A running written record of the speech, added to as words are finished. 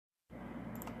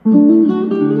Hey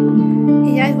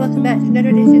guys, welcome back to another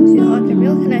edition to Haunted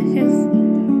Real Connections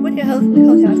with your host,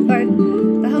 Nicole Jasper.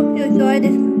 I hope you enjoyed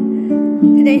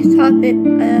today's topic,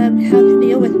 how to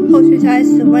deal with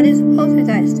poltergeist. So what is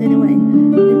poltergeist anyway?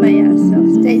 You might ask,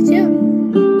 so stay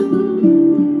tuned.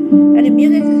 And the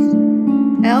music is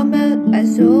Alma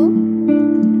Azul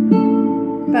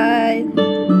by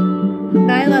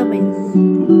Nyla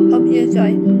Wings. Hope you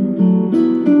enjoy.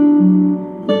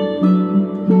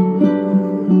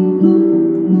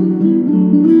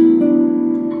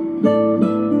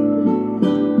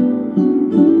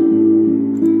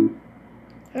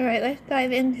 Alright, let's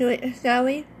dive into it, shall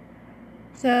we?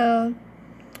 So,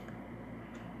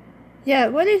 yeah,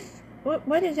 what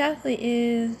exactly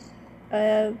is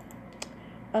a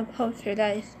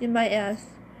poltergeist, you might ask?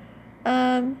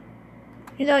 You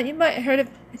might have heard of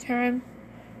the term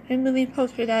in movie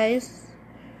poltergeist,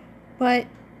 but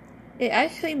it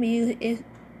actually means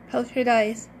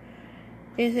poltergeist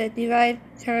is a derived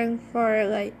term for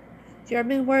like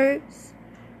German words,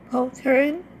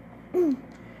 poltern.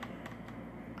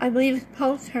 I believe it's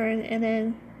poltern, and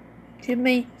then to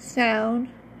make sound,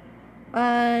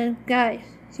 geist,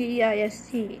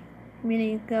 G-E-I-S-T,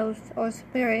 meaning ghost or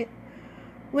spirit,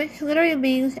 which literally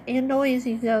means a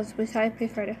noisy ghost, which I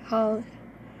prefer to call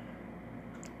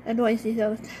a noisy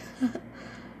ghost.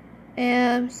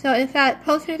 And so in fact,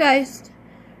 poltergeist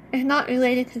is not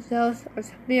related to ghosts or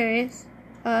spirits,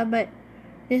 but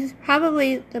this is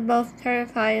probably the most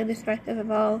terrifying and destructive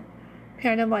of all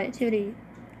paranormal activity.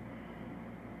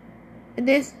 And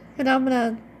this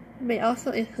phenomenon may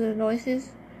also include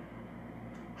noises,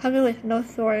 coming with no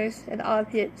source, and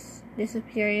objects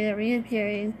disappearing and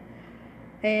reappearing,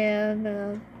 and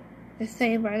the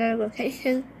same or another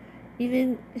location,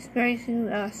 even experiencing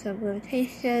some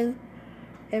limitation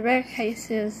in rare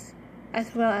cases,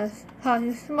 as well as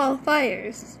causing small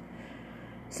fires.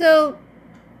 So,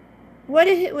 what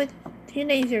is it with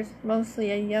teenagers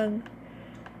mostly, and young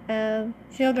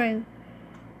children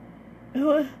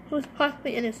who's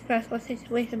possibly in a stressful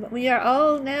situation? But we are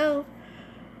all in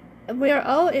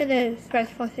a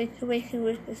stressful situation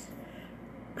with this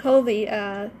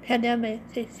COVID pandemic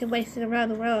situation around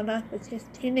the world, not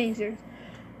just teenagers.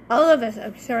 All of us,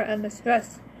 I'm sure, are under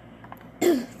stress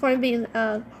for being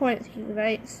quarantined,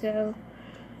 right? So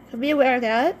be aware of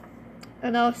that,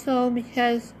 and also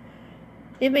because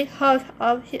it may cause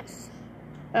objects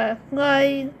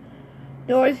flying,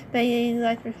 doors banging,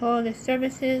 electrical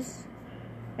disturbances,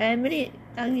 and many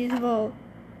unusual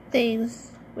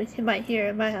things which you might hear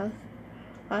in my house.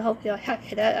 I hope you'll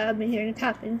capture that. I've been hearing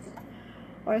tappings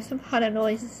or some kind of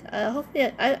noises. Hopefully,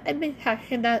 I've been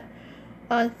capturing that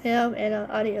on film and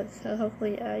on audio, so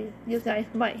hopefully you guys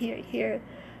might hear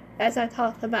as I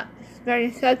talk about this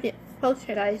very subject,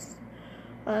 poltergeist,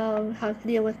 how to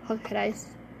deal with poltergeist.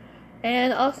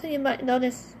 And also you might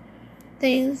notice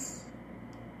things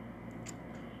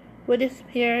would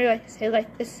disappear,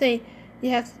 let's say you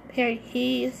have a pair of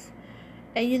keys,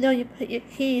 and you put your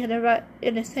key in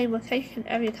the same location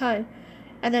every time,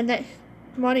 and the next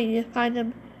morning you find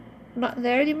them not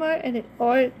there anymore,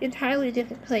 or entirely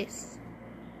different place.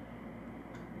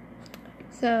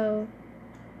 So,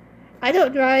 I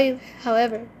don't drive,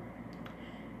 however,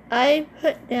 I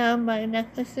put down my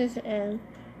necklaces and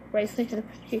bracelets in a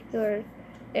particular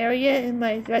area in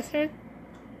my dresser,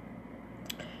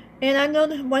 and I know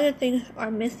that one of the things are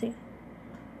missing.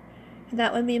 And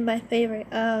that would be my favorite,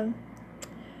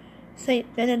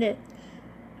 Saint Benedict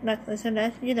necklace, and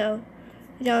that's, you don't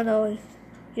always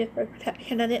get for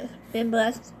protection, and it's been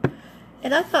blessed.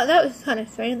 And I thought that was kind of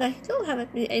strange. I still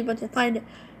haven't been able to find it.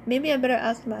 Maybe I better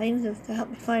ask my angels to help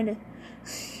me find it.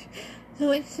 So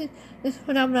this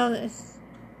phenomenon is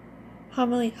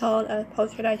commonly called a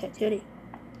poltergeist activity.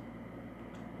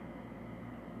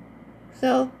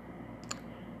 So,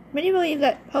 many believe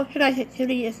that poltergeist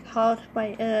activity is caused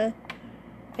by an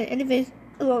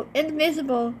invisible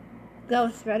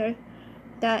ghost,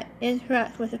 that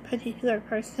interacts with a particular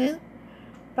person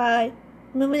by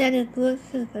illuminating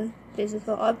glimpses of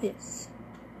physical objects.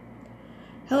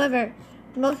 However,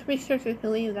 most researchers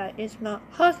believe that it's not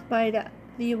caused by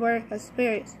the work of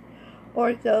spirits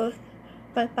or ghosts,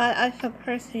 but by an actual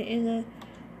person in an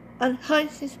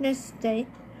unconsciousness state,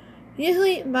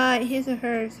 usually by his or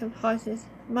her subconscious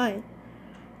mind.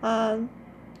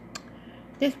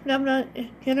 This phenomenon is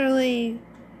generally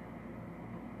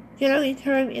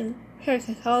termed in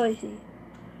parapsychology,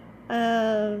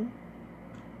 and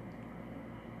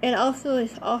also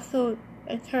it's also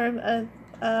a term of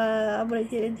I'm going to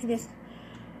get into this.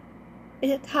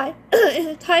 It's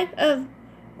a type of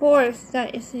force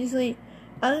that is usually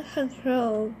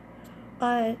uncontrolled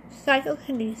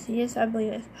psychokinesis, I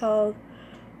believe it's called,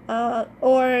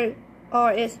 or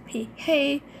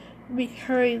RSPK,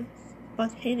 recurring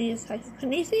spontaneous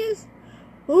psychokinesis.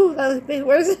 Ooh, that was a big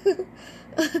word.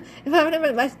 If I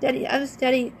remember my study, I've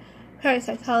studied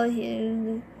parapsychology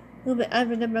and a little bit. I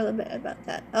remember a little bit about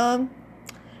that.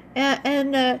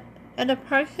 And the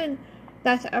person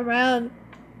that's around,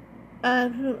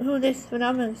 who this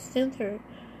phenomenon is centered,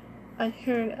 I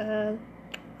heard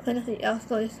clinically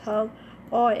also is called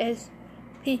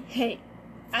RSPK.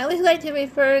 I always like to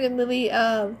refer to the movie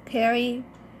Carrie,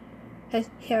 as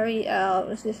Carrie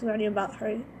was just learning about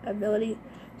her ability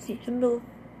to move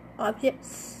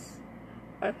objects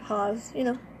or cause,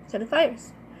 set of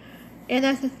fires. And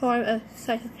that's a form of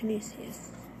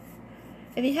psychokinesis.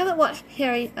 If you haven't watched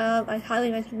Carrie, I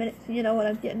highly recommend it so you know what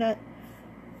I'm getting at.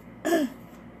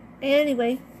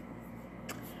 Anyway,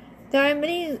 there are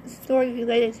many stories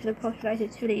related to the poltergeist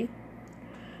activity,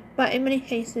 but in many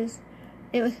cases,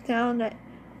 it was found that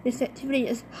this activity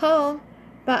is caused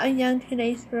by a young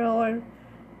teenage girl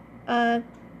or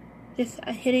just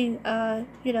hitting,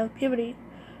 puberty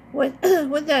with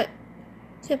with that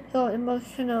typical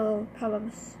emotional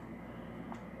problems.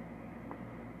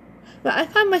 But I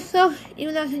find myself,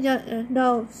 even as a young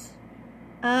adult,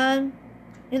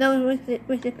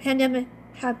 with the pandemic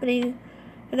happening,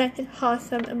 and that can cause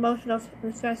some emotional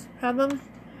stress problems,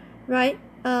 right?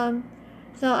 So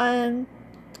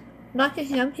not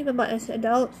just young people, but as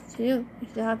adults too,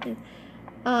 it's happening.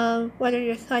 Whether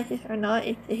you're psychic or not,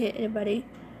 it can hit anybody.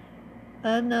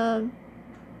 And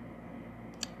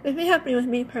it's been happening with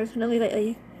me personally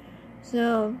lately.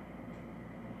 So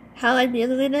how I deal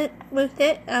with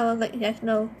it, I will let you guys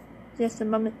know just a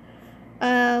moment.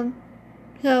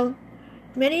 So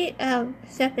many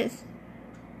separate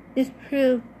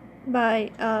disproved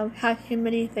by how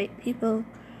many fake people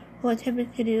who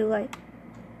attempt to do like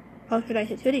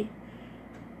poltergeist activity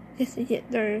just to get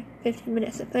their 15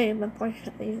 minutes of fame,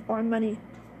 unfortunately, or money.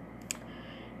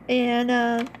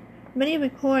 And many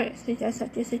reports suggest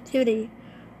that this activity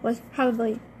was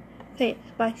probably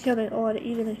faked by children or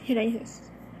even teenagers,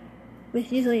 which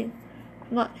is usually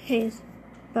not the case,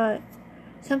 but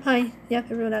sometimes you have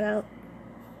to rule that out.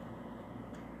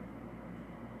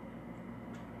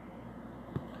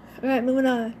 Alright, moving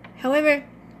on. However,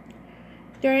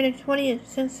 during the 20th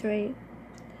century,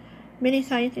 many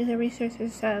scientists and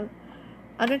researchers have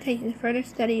undertaken further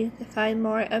studies to find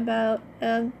more about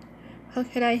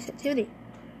poltergeist activity.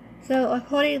 So,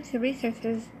 according to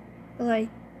researchers like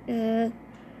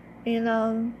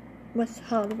what's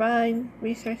called RINE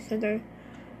Research Center,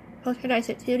 poltergeist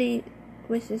activity,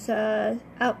 which is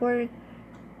outward,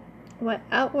 I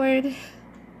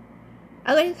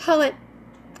like to call it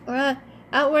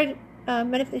outward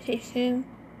manifestation.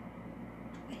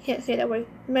 I can't say that word.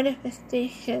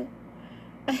 Manifestation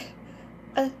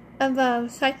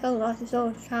of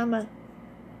psychological trauma.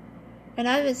 And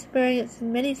I've experienced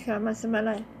many traumas in my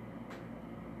life.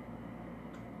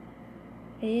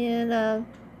 And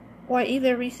or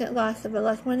even recent loss of a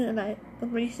loved one, and I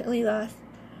recently lost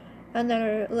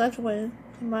another loved one.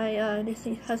 My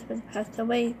deceased husband passed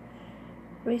away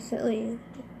recently,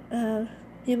 a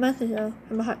few months ago,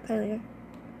 from a heart failure.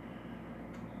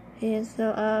 And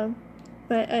so,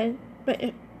 but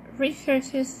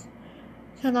researchers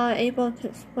are not able to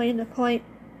explain the point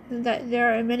that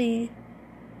there are many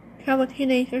troubled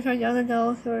teenagers or young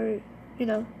adults or,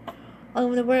 all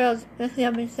over the world, especially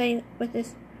I've been saying with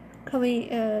this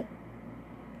COVID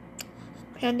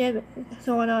pandemic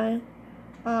going on,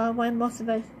 when most of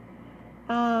us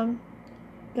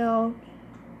don't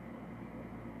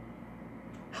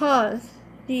cause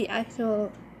the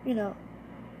actual,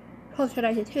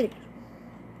 poltergeist activity.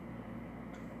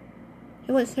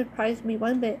 It wouldn't surprise me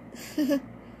one bit.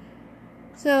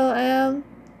 So,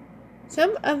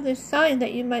 some of the signs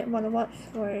that you might want to watch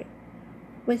for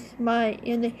which might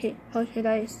indicate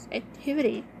poltergeist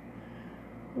activity,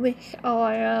 which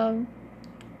are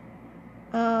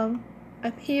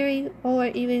appearing or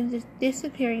even just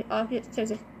disappearing objects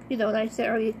such as, like I said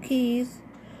earlier, keys,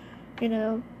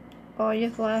 or your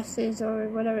glasses or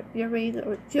whatever, your ring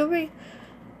or jewelry.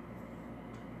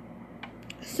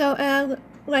 So,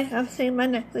 like I was saying, my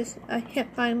necklace, I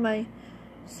can't find my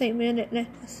St. Benedict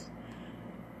necklace.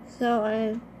 So,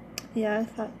 I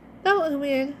thought that was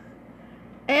weird.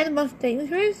 And the most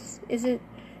dangerous is the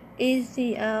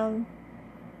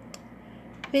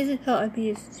physical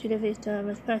abuse to the victim,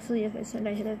 especially if it's a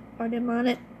negative or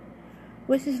demonic,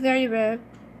 which is very rare.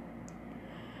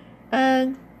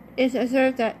 And it's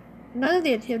observed that none of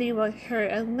the activity will occur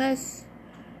unless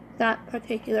that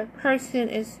particular person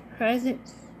is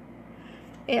present.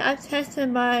 And I've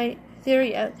tested my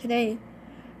theory out today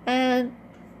and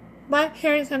my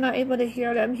parents are not able to hear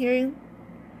what I'm hearing.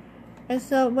 And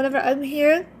so whenever I'm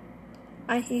here,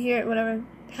 I can hear whatever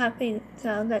tapping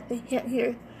sound that they can't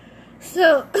hear.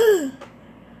 So,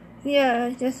 yeah,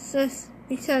 just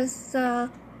because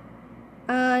I'm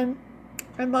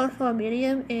also a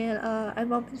medium, and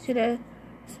I'm open to the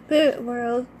spirit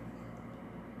world.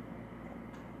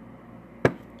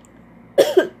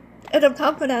 And on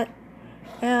top of that,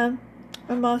 I'm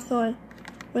also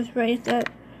was raised at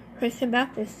Christian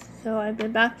Baptist, so I've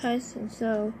been baptized, and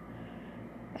so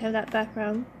I have that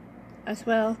background as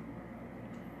well.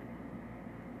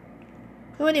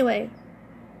 So anyway,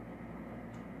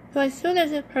 so as soon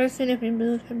as a person is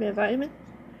removed from the environment,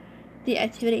 the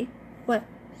activity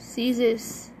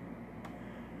ceases.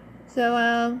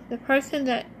 So the person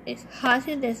that is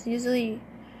haunted is usually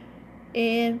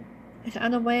is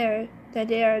unaware that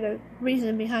they are the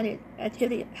reason behind the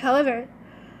activity. However,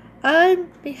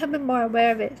 I'm becoming more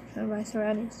aware of it from my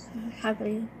surroundings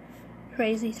happening,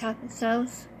 crazy tapping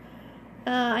sounds.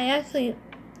 I actually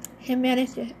can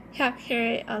manage to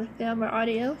capture it on film or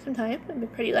audio sometimes. I've been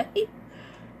pretty lucky.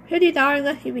 Pretty darn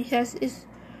lucky, because it's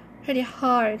pretty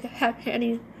hard to capture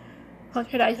any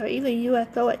poltergeist or even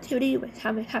UFO activity, which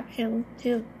I've been capturing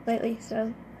too lately,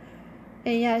 so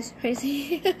and yeah, it's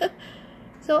crazy.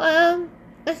 So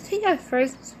let's take our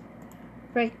first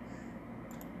break.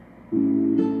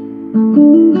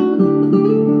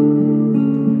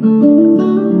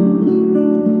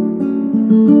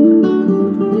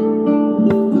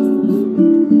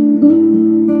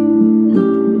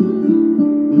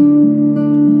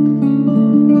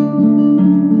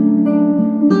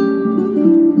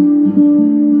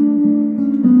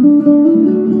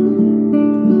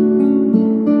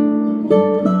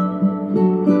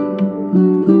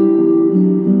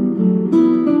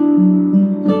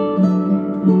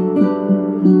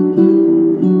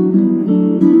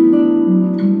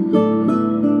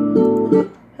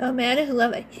 Oh man, I just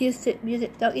love acoustic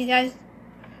music, don't you guys?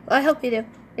 Well, I hope you do.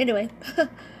 Anyway.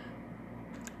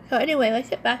 So anyway, let's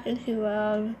get back into,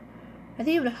 I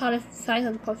think the hottest signs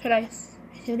of poltergeist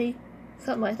activity,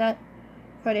 something like that,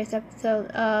 for this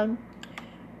episode.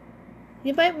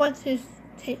 You might want to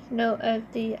take note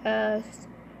of the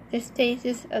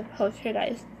stages of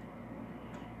poltergeist.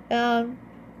 There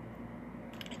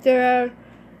are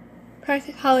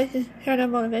parapsychologists,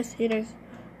 paranormal investigators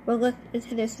will look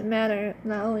into this matter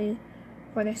not only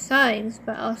for the signs,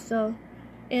 but also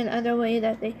in other way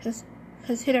that they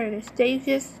consider the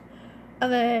stages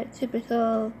of a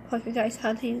typical poltergeist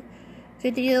hunting to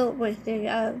deal with the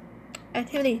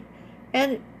activity.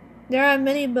 And there are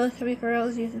many books and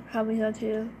referrals you can probably go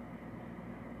to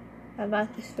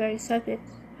about this very subject.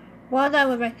 One I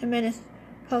would recommend is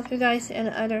Poltergeist and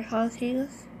Other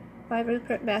Hauntings by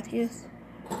Rupert Matthews.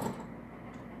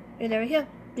 And there we go.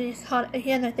 This hot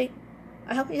again, I think.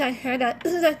 I hope you guys heard that.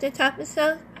 This is like the tapping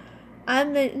sound.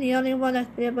 I'm the only one that's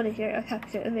been able to hear or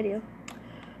capture a video.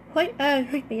 Quite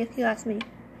creepy if you ask me.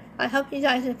 I hope you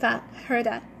guys in fact heard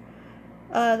that.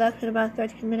 That's been about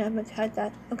 13 minutes I've had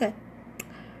that. Okay.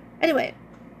 Anyway.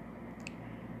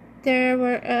 There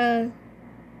were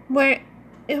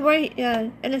in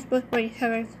this book where he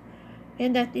covers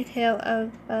in depth detail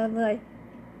of like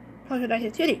poltergeist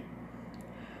activity.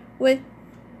 With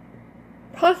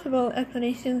possible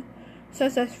explanations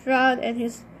such as fraud and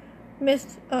his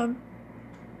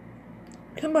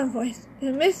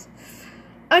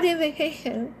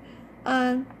misidentification.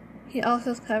 He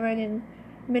also covered in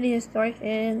many historic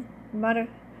and modern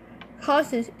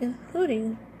causes,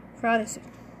 including fraudism.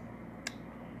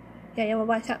 Yeah, we'll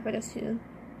watch out for this too.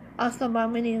 Also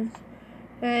about mediums.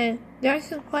 And there are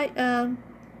some quite a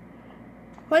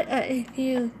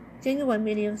few genuine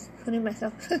mediums, including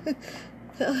myself.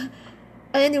 So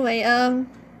anyway, I'm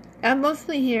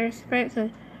mostly here spirits,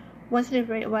 and once in a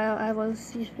great while I will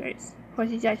see spirits. Of course,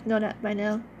 you guys know that by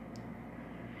now.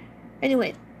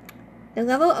 Anyway, the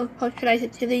level of poltergeist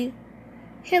activity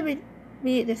can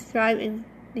be described in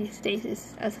these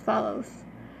stages as follows.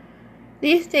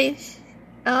 These stages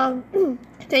can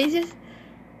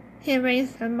range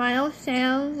from mild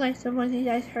sounds like the ones you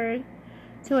guys heard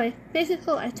to a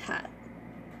physical attack,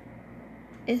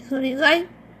 including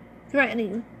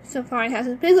life-threatening. So far it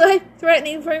hasn't been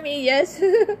life-threatening for me, yes.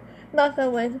 Knock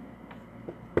on wood.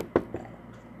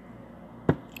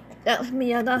 That was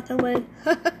me, I knocked on wood.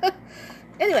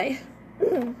 Anyway.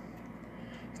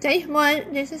 Stage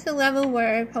 1, this is the level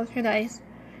where poltergeist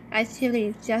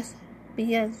activity just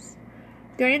begins.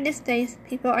 During this stage,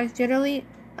 people are generally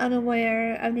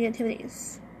unaware of the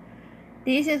activities.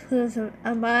 These include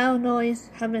a mild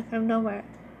noise coming from nowhere,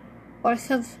 or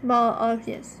some small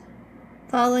objects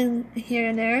falling here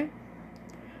and there,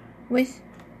 which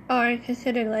are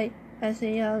considered like as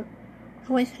a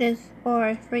coincidence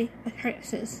or freak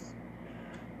occurrences.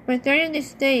 But during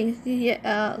these days, you get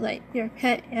like your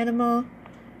pet animal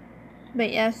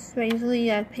may act strangely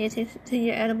and pay attention to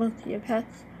your animals, to your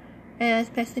pets, and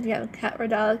especially if you have a cat or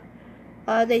dog,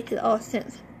 they can all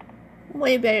sense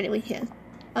way better than we can,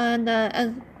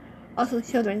 and also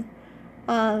children.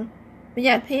 But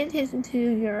yeah, pay attention to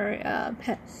your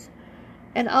pets,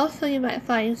 and also you might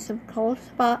find some cold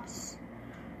spots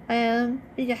in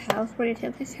your house where the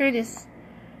temperature is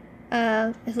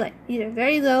like either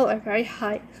very low or very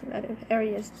high from other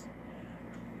areas.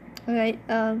 Alright,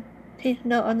 take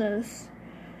note on those.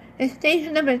 And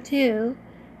stage number 2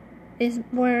 is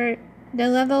where the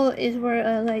level is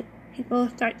where like people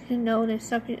start to notice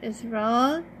something is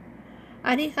wrong.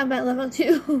 I think I'm at level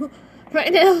 2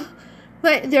 right now,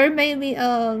 but there may be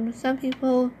some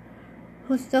people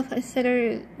who still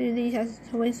consider these as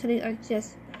coincidence or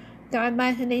just their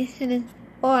imagination,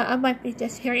 or I might be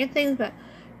just hearing things. But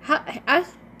okay,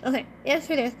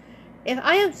 answer this: if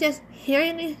I am just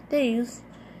hearing these things,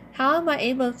 how am I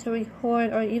able to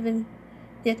record or even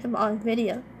get them on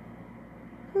video?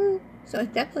 So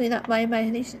it's definitely not my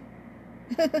imagination.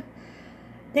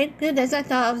 Thank goodness I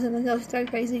thought I was gonna go stir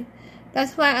crazy.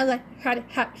 That's why I like to try to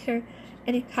capture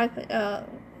any type of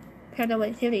paranormal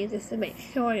activity just to make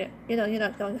sure that, you're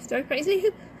not going stir crazy.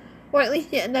 Or at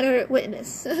least get another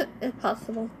witness, if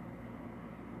possible.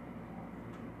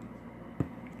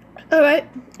 Alright,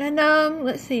 and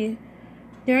let's see.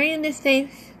 During this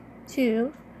stage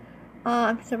 2,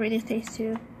 I'm still reading stage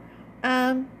 2,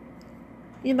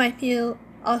 you might feel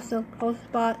also cold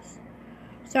spots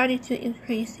starting to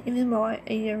increase even more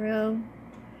in your room,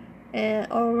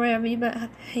 or wherever you might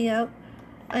have to hang out,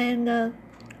 and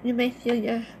you may feel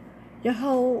your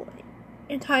whole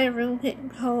entire room getting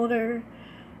colder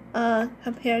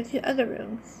compared to other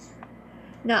rooms.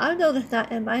 Now, I've noticed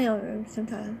that in my own room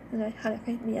sometimes, and that kind of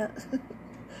freaks me out.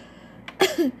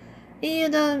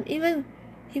 And even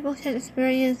people can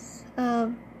experience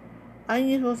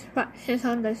unusual scratches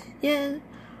on the skin,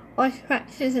 or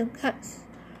scratches and cuts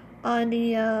on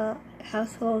the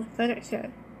household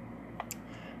furniture.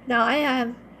 Now, I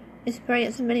have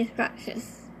experienced many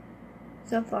scratches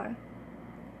so far.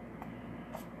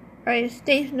 Alright,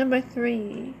 stage number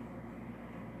 3.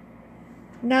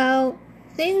 Now,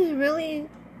 things really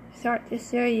start to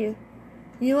scare you.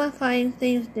 You will find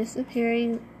things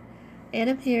disappearing and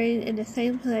appearing in the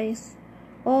same place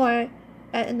or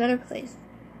at another place.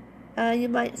 You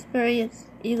might experience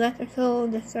electrical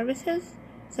disturbances,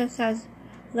 such as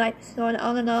lights going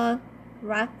on and on,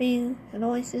 rapping, and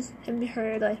noises can be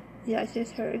heard like you guys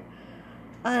just heard.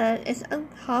 It's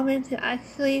uncommon to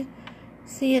actually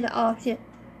see an object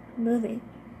moving.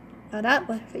 Now that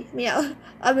would freak me out.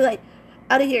 I'll be like,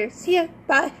 out of here, see ya,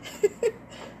 bye.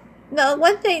 No,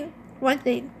 one thing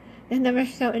is never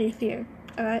show any fear.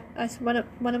 Alright, that's one of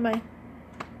my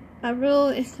rule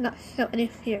is to not show any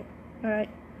fear. Alright,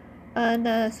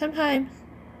 and sometimes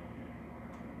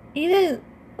even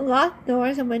locked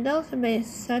doors and windows may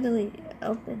suddenly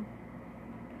open,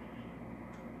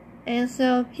 and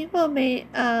so people may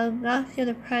not feel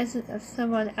the presence of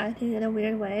someone acting in a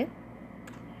weird way.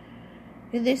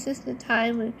 And this is the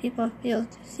time when people feel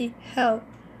to seek help,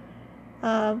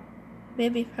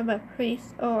 maybe from a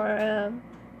priest or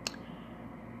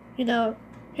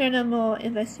paranormal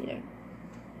investigator.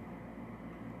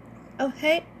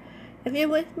 Okay, if you're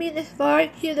with me this far,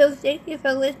 kudos, thank you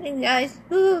for listening, guys.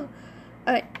 Woo!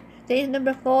 Alright, stage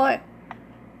number 4.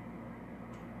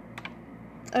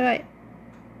 Alright,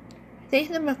 stage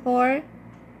number 4,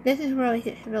 this is where it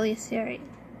gets really scary.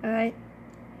 Alright,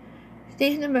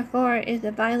 stage number 4 is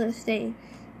the violent stage.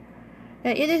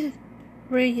 Now, it is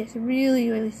where it gets really,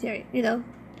 really scary, This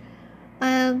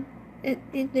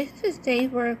is a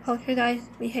stage where poltergeists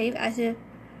behave as if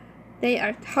they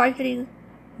are targeting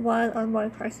one or more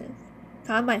persons.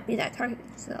 So I might be that target,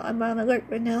 so I'm on alert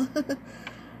right now.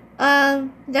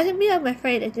 Doesn't mean I'm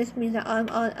afraid, it just means that I'm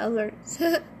on alert.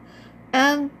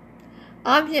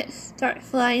 Objects start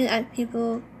flying at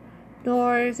people,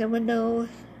 doors and windows,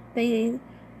 banging.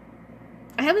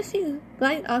 I haven't seen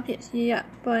flying objects yet,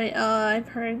 but I've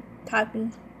heard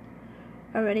tapping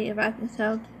already, a rapping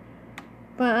sound.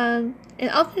 But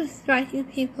it often striking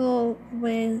people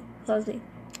when closing.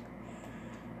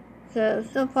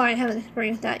 So far I haven't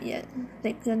experienced that yet,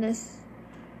 thank goodness.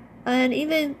 And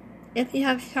even if you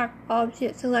have sharp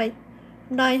objects like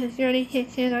knives in your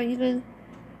kitchen, or even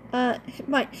it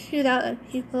might shoot out at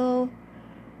people,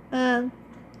 but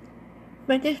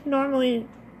this normally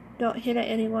don't hit at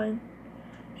anyone.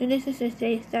 And this is a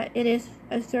stage that it is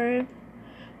observed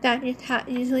that the attack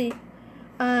usually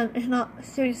is not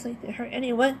seriously to hurt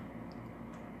anyone.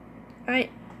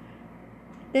 Alright.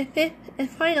 The fifth and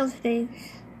final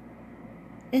stage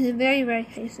is in very rare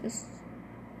cases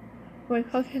where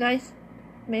poltergeist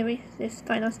may reach this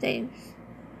final stage.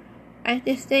 At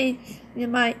this stage, you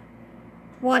might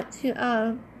want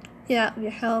to get out of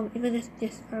your home, even if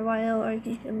just for a while, or if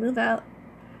you can move out,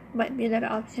 might be another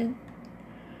option.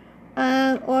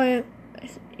 Or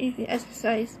you can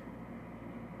exercise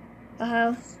the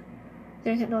house.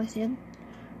 There's a noise in.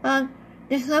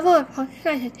 This level of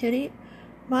poltergeist activity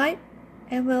might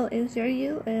and will injure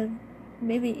you, and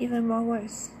maybe even more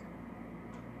worse.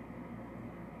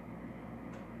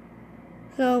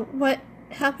 So what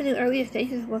happened in earlier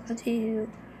stages will continue,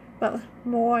 but with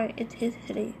more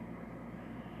intensity.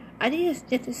 I think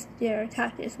it's just their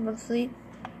tactics mostly,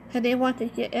 because they want to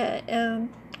get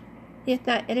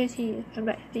that energy from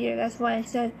that fear. That's why I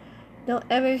said, don't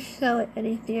ever show it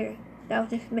any fear. That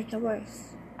will just make it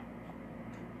worse.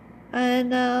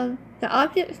 And the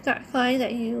objects start flying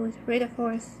at you with greater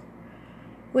force,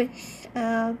 which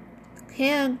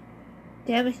can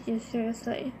damage you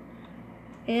seriously.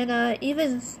 And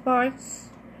even sparks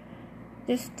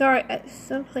just start at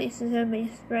some places and may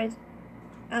spread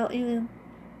out, even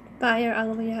fire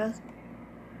all over your house.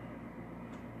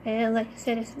 And like I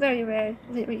said, it's very rare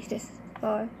to reach this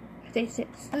far, stage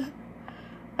 6.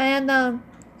 And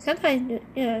sometimes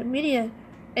media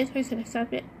interested in the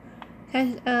subject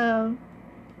has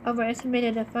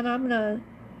overestimated the phenomenon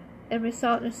and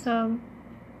result in some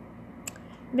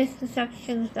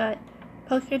misconceptions that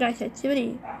poltergeist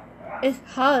activity is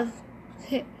caused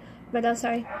by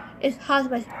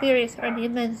spirits or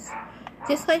demons.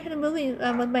 Just like in the movie,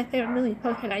 one of my favorite movies,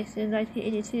 Poltergeist in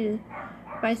 1982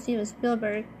 by Steven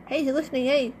Spielberg. Hey, you're listening,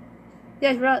 hey! You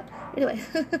guys rock! Anyway.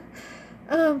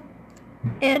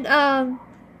 And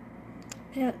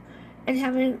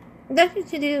having nothing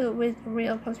to do with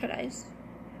real poltergeist.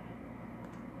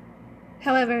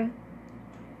 However,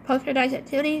 poltergeist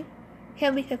activity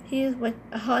can be confused with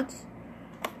a haunt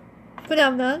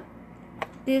phenomenon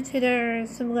due to their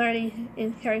similarity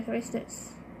in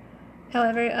characteristics.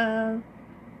 However,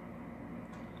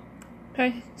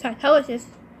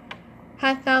 psychologists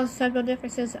have found several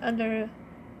differences under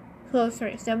closer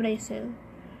examination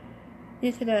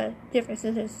due to the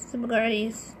differences and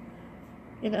similarities,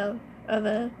 of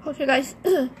a poltergeist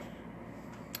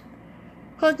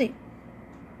haunting.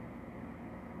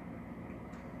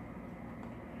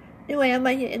 Anyway, I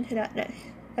might get into that next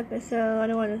episode. I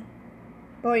don't want to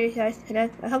bore you guys to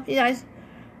death. I hope you guys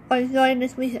are enjoying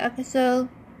this week's episode.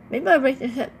 Maybe I'll break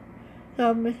this up so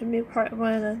I'll make a new part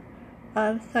 1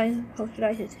 of science and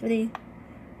poltergeist activity.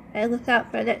 And look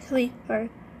out for next week for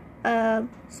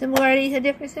similarities and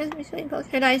differences between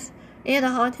poltergeist and the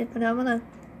haunted phenomenon.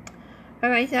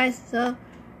 Alright guys, so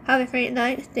have a great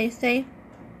night, stay safe,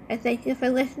 and thank you for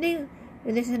listening.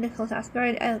 And this is Nicole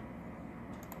Asgard out.